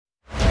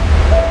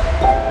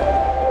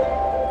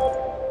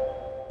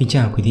Xin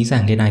chào quý thính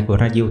giả nghe đài của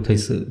Radio Thời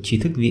sự Trí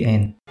thức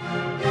VN.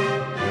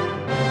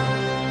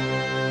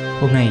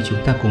 Hôm nay chúng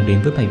ta cùng đến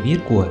với bài viết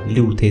của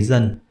Lưu Thế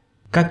Dân.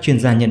 Các chuyên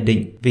gia nhận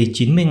định về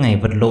 90 ngày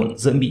vật lộn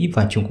giữa Mỹ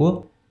và Trung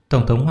Quốc.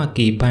 Tổng thống Hoa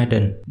Kỳ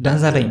Biden đã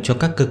ra lệnh cho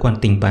các cơ quan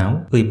tình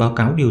báo gửi báo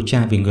cáo điều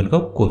tra về nguồn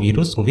gốc của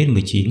virus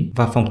COVID-19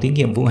 và phòng thí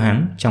nghiệm Vũ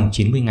Hán trong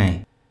 90 ngày.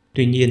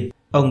 Tuy nhiên,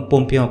 ông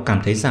Pompeo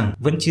cảm thấy rằng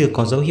vẫn chưa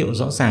có dấu hiệu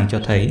rõ ràng cho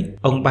thấy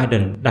ông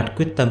Biden đặt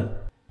quyết tâm.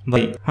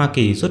 Vậy Hoa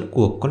Kỳ rốt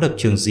cuộc có lập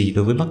trường gì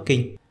đối với Bắc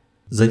Kinh?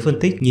 Giới phân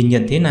tích nhìn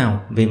nhận thế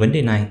nào về vấn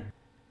đề này?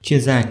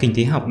 Chuyên gia kinh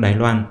tế học Đài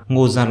Loan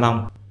Ngô Gia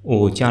Long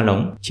Cha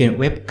Lóng trên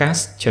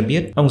webcast cho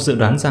biết ông dự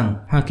đoán rằng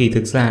Hoa Kỳ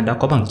thực ra đã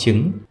có bằng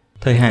chứng.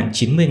 Thời hạn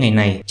 90 ngày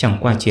này chẳng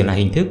qua chỉ là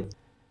hình thức.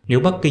 Nếu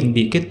Bắc Kinh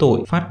bị kết tội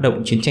phát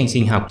động chiến tranh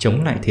sinh học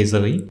chống lại thế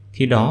giới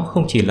thì đó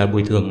không chỉ là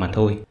bồi thường mà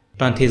thôi.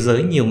 Toàn thế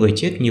giới nhiều người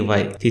chết như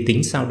vậy thì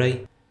tính sao đây?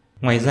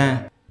 Ngoài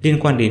ra, liên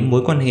quan đến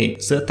mối quan hệ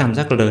giữa tam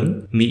giác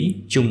lớn Mỹ,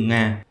 Trung,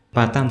 Nga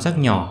và tam giác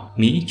nhỏ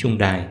Mỹ, Trung,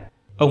 Đài,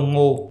 ông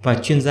Ngô và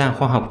chuyên gia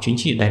khoa học chính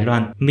trị Đài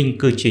Loan Minh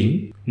Cư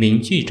Chính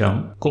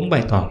cũng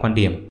bày tỏ quan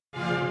điểm.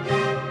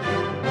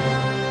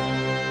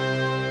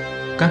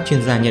 Các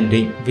chuyên gia nhận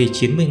định về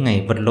 90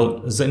 ngày vật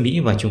lộn giữa Mỹ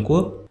và Trung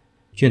Quốc.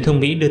 Truyền thông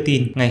Mỹ đưa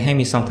tin ngày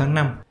 26 tháng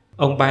 5,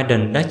 ông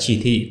Biden đã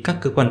chỉ thị các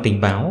cơ quan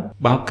tình báo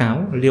báo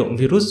cáo liệu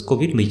virus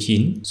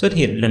COVID-19 xuất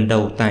hiện lần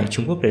đầu tại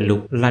Trung Quốc đại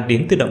lục là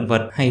đến từ động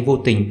vật hay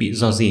vô tình bị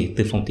rò rỉ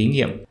từ phòng thí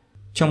nghiệm.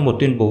 Trong một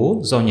tuyên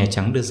bố do Nhà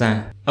Trắng đưa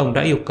ra, ông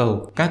đã yêu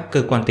cầu các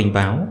cơ quan tình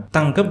báo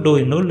tăng gấp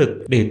đôi nỗ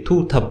lực để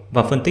thu thập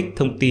và phân tích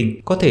thông tin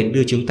có thể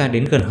đưa chúng ta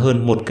đến gần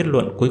hơn một kết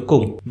luận cuối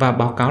cùng và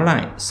báo cáo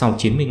lại sau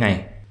 90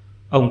 ngày.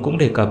 Ông cũng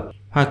đề cập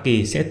Hoa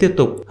Kỳ sẽ tiếp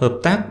tục hợp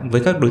tác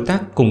với các đối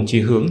tác cùng chí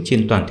hướng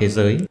trên toàn thế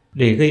giới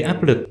để gây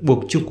áp lực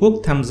buộc Trung Quốc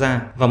tham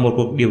gia vào một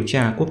cuộc điều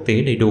tra quốc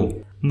tế đầy đủ,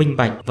 minh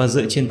bạch và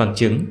dựa trên bằng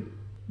chứng,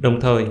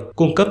 đồng thời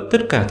cung cấp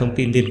tất cả thông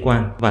tin liên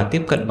quan và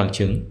tiếp cận bằng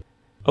chứng.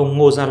 Ông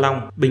Ngô Gia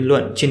Long bình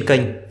luận trên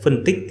kênh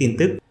phân tích tin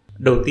tức,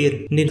 đầu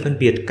tiên nên phân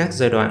biệt các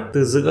giai đoạn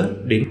từ giữa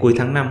đến cuối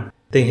tháng 5,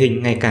 tình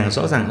hình ngày càng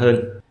rõ ràng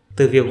hơn.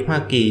 Từ việc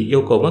Hoa Kỳ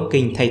yêu cầu Bắc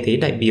Kinh thay thế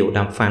đại biểu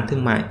đàm phán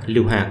thương mại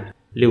Lưu Hạc,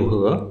 Lưu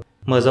Hứa,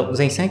 mở rộng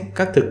danh sách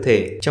các thực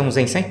thể trong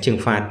danh sách trừng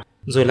phạt,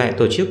 rồi lại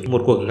tổ chức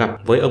một cuộc gặp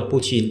với ông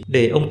Putin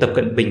để ông Tập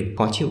Cận Bình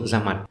có chịu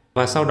ra mặt.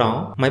 Và sau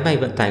đó, máy bay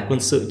vận tải quân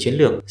sự chiến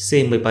lược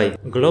C-17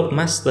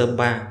 Globemaster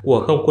 3 của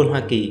Không quân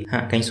Hoa Kỳ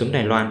hạ cánh xuống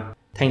Đài Loan,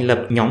 thành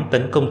lập nhóm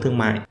tấn công thương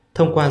mại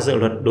thông qua dự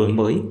luật đổi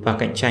mới và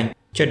cạnh tranh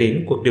cho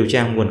đến cuộc điều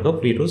tra nguồn gốc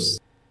virus.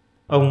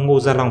 Ông Ngô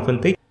Gia Long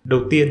phân tích,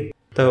 đầu tiên,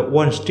 tờ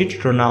Wall Street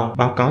Journal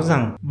báo cáo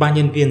rằng 3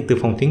 nhân viên từ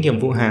phòng thí nghiệm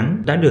Vũ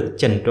Hán đã được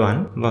chẩn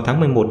đoán vào tháng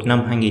 11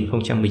 năm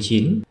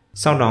 2019.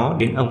 Sau đó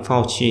đến ông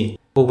Fauci,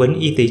 cố vấn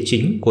y tế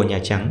chính của Nhà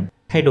Trắng,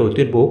 thay đổi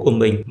tuyên bố của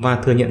mình và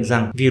thừa nhận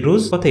rằng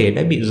virus có thể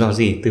đã bị rò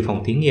rỉ từ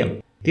phòng thí nghiệm.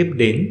 Tiếp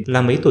đến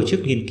là mấy tổ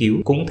chức nghiên cứu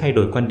cũng thay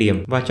đổi quan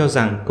điểm và cho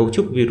rằng cấu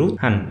trúc virus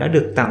hẳn đã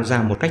được tạo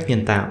ra một cách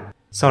nhân tạo.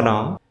 Sau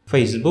đó,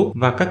 Facebook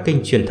và các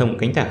kênh truyền thông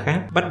cánh tả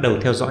khác bắt đầu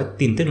theo dõi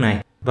tin tức này.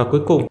 Và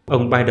cuối cùng,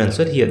 ông Biden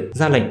xuất hiện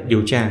ra lệnh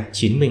điều tra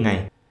 90 ngày.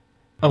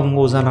 Ông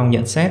Ngô Gia Long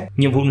nhận xét,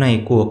 nhiệm vụ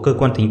này của cơ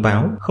quan tình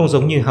báo không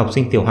giống như học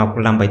sinh tiểu học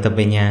làm bài tập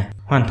về nhà,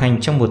 hoàn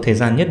thành trong một thời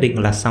gian nhất định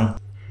là xong.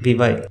 Vì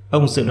vậy,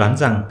 ông dự đoán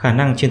rằng khả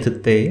năng trên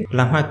thực tế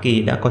là Hoa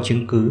Kỳ đã có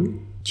chứng cứ.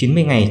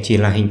 90 ngày chỉ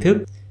là hình thức.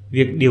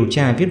 Việc điều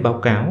tra viết báo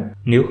cáo,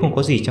 nếu không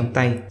có gì trong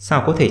tay,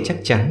 sao có thể chắc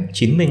chắn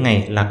 90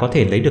 ngày là có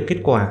thể lấy được kết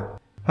quả?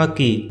 Hoa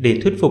Kỳ để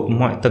thuyết phục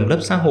mọi tầng lớp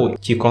xã hội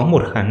chỉ có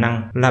một khả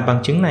năng là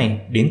bằng chứng này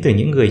đến từ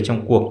những người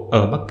trong cuộc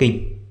ở Bắc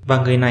Kinh.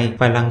 Và người này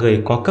phải là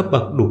người có cấp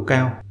bậc đủ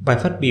cao, bài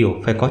phát biểu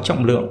phải có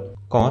trọng lượng.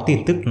 Có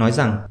tin tức nói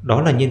rằng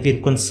đó là nhân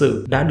viên quân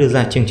sự đã đưa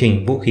ra chương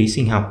trình vũ khí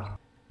sinh học.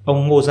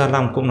 Ông Ngô Gia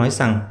Long cũng nói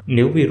rằng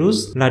nếu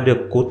virus là được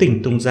cố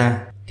tình tung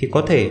ra thì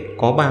có thể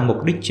có 3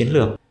 mục đích chiến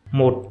lược.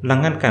 Một là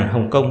ngăn cản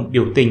Hồng Kông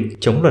biểu tình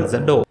chống luật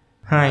dẫn độ.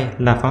 2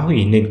 là phá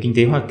hủy nền kinh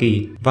tế Hoa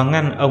Kỳ và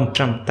ngăn ông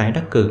Trump tái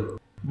đắc cử.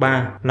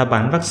 3 là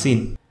bán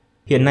vaccine.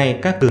 Hiện nay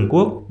các cường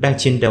quốc đang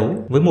chiến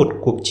đấu với một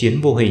cuộc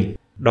chiến vô hình.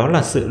 Đó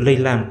là sự lây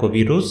lan của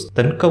virus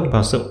tấn công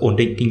vào sự ổn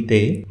định kinh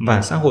tế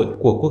và xã hội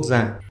của quốc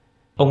gia.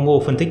 Ông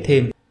Ngô phân tích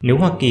thêm, nếu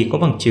Hoa Kỳ có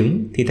bằng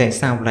chứng thì tại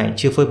sao lại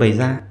chưa phơi bày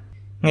ra?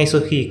 Ngay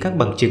sau khi các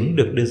bằng chứng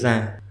được đưa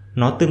ra,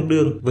 nó tương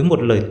đương với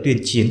một lời tuyên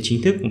chiến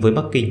chính thức với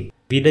Bắc Kinh,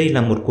 vì đây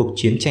là một cuộc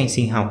chiến tranh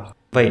sinh học.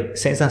 Vậy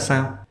sẽ ra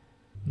sao?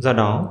 Do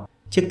đó,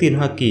 trước tiên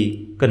Hoa Kỳ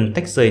cần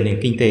tách rời nền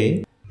kinh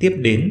tế, tiếp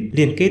đến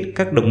liên kết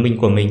các đồng minh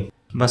của mình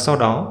và sau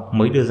đó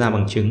mới đưa ra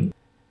bằng chứng.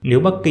 Nếu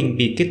Bắc Kinh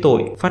bị kết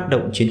tội phát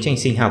động chiến tranh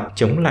sinh học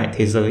chống lại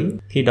thế giới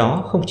thì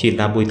đó không chỉ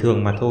là bồi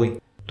thường mà thôi.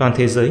 Toàn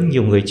thế giới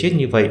nhiều người chết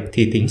như vậy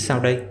thì tính sao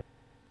đây?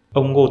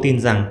 Ông Ngô tin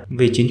rằng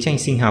về chiến tranh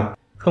sinh học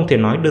không thể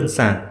nói đơn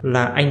giản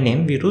là anh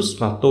ném virus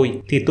vào tôi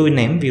thì tôi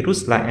ném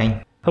virus lại anh.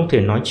 Không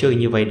thể nói chơi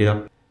như vậy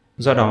được.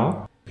 Do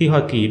đó, khi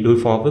Hoa Kỳ đối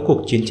phó với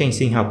cuộc chiến tranh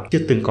sinh học chưa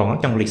từng có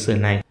trong lịch sử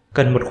này,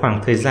 cần một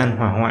khoảng thời gian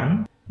hòa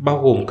hoãn,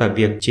 bao gồm cả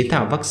việc chế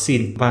tạo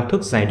vaccine và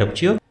thuốc giải độc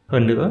trước.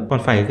 Hơn nữa, còn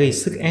phải gây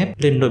sức ép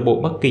lên nội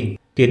bộ Bắc Kinh,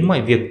 khiến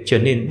mọi việc trở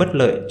nên bất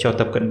lợi cho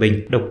Tập Cận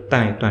Bình độc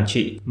tài toàn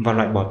trị và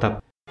loại bỏ Tập.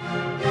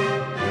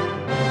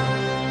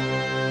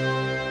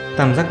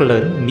 tam giác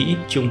lớn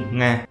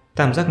Mỹ-Trung-Nga,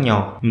 tam giác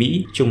nhỏ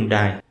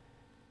Mỹ-Trung-Đài.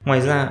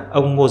 Ngoài ra,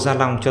 ông Ngô Gia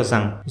Long cho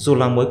rằng dù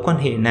là mối quan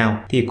hệ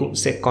nào thì cũng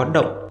sẽ có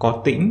động,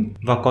 có tĩnh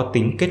và có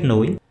tính kết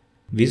nối.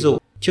 Ví dụ,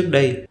 trước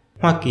đây,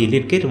 Hoa Kỳ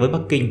liên kết với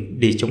Bắc Kinh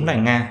để chống lại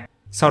Nga,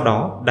 sau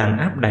đó đàn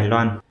áp Đài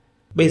Loan.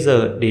 Bây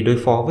giờ để đối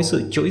phó với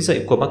sự trỗi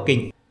dậy của Bắc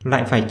Kinh,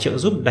 lại phải trợ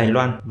giúp Đài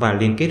Loan và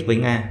liên kết với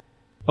Nga.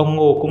 Ông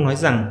Ngô cũng nói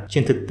rằng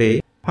trên thực tế,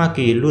 Hoa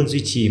Kỳ luôn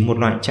duy trì một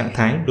loại trạng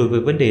thái đối với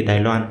vấn đề Đài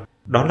Loan,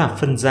 đó là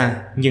phân ra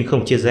nhưng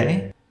không chia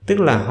rẽ, tức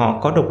là họ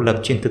có độc lập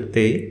trên thực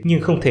tế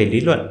nhưng không thể lý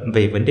luận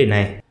về vấn đề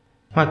này.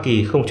 Hoa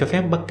Kỳ không cho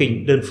phép Bắc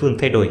Kinh đơn phương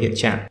thay đổi hiện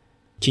trạng.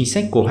 Chính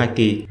sách của Hoa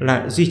Kỳ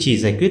là duy trì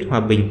giải quyết hòa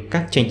bình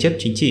các tranh chấp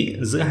chính trị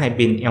giữa hai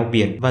bên eo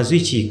biển và duy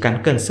trì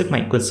cán cân sức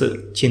mạnh quân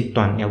sự trên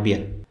toàn eo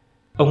biển.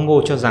 Ông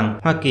Ngô cho rằng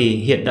Hoa Kỳ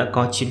hiện đã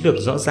có chiến lược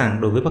rõ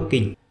ràng đối với Bắc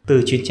Kinh,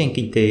 từ chiến tranh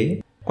kinh tế,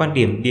 quan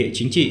điểm địa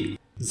chính trị,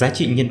 giá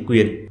trị nhân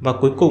quyền và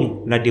cuối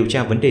cùng là điều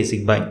tra vấn đề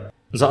dịch bệnh,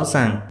 rõ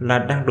ràng là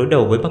đang đối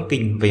đầu với Bắc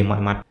Kinh về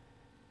mọi mặt.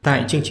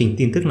 Tại chương trình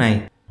tin tức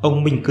này,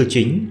 ông Minh Cư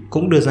Chính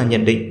cũng đưa ra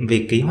nhận định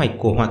về kế hoạch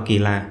của Hoa Kỳ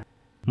là: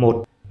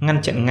 1.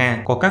 Ngăn chặn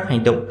Nga có các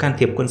hành động can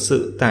thiệp quân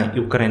sự tại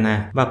Ukraine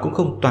và cũng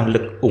không toàn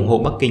lực ủng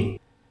hộ Bắc Kinh.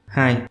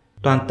 2.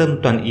 Toàn tâm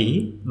toàn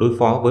ý đối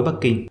phó với Bắc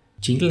Kinh,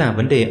 chính là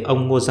vấn đề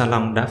ông Ngô Gia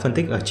Long đã phân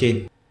tích ở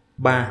trên.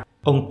 3.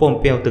 Ông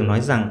Pompeo từng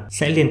nói rằng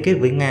sẽ liên kết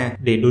với Nga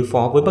để đối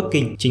phó với Bắc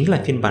Kinh chính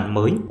là phiên bản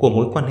mới của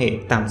mối quan hệ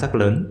tam giác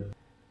lớn.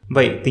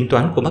 Vậy tính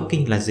toán của Bắc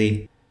Kinh là gì?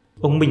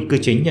 Ông Minh Cư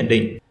Chính nhận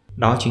định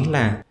đó chính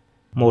là: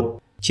 1.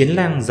 Chiến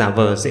lang giả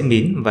vờ dễ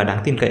mến và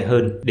đáng tin cậy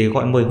hơn để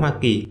gọi mời Hoa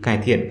Kỳ cải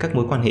thiện các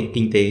mối quan hệ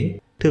kinh tế,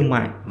 thương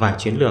mại và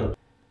chiến lược.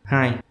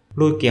 2.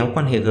 Lôi kéo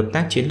quan hệ hợp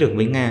tác chiến lược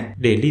với Nga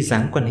để ly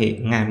gián quan hệ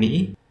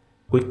Nga-Mỹ.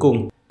 Cuối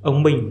cùng,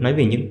 ông Minh nói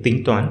về những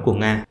tính toán của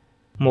Nga.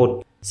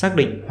 1. Xác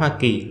định Hoa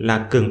Kỳ là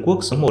cường quốc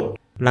số 1,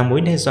 là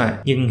mối đe dọa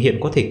nhưng hiện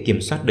có thể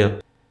kiểm soát được.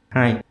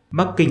 2.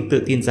 Bắc Kinh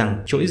tự tin rằng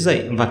trỗi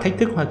dậy và thách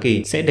thức Hoa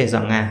Kỳ sẽ đe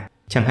dọa Nga,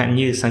 chẳng hạn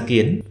như sáng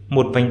kiến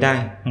một vành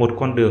đai, một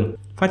con đường,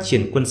 phát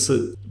triển quân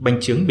sự, bành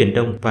trướng Biển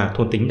Đông và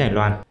thôn tính Đài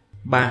Loan.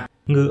 3.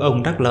 Ngư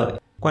ông đắc lợi,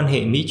 quan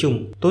hệ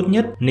Mỹ-Trung tốt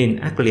nhất nên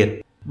ác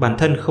liệt, bản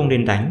thân không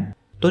nên đánh,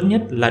 tốt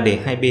nhất là để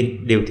hai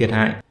bên đều thiệt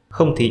hại,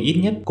 không thì ít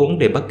nhất cũng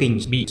để Bắc Kinh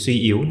bị suy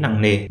yếu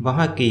nặng nề và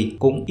Hoa Kỳ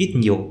cũng ít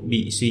nhiều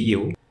bị suy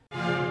yếu.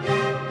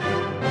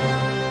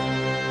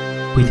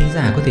 Quý thính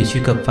giả có thể truy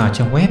cập vào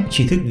trang web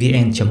tri thức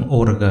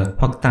vn.org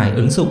hoặc tải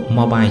ứng dụng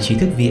mobile tri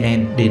thức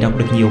vn để đọc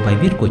được nhiều bài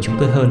viết của chúng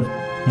tôi hơn.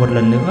 Một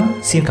lần nữa,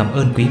 xin cảm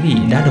ơn quý vị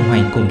đã đồng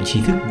hành cùng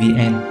Tri thức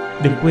VN.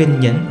 Đừng quên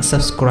nhấn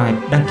subscribe,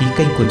 đăng ký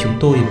kênh của chúng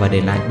tôi và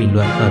để lại bình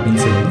luận ở bên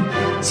dưới.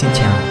 Xin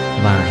chào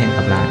và hẹn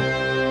gặp lại.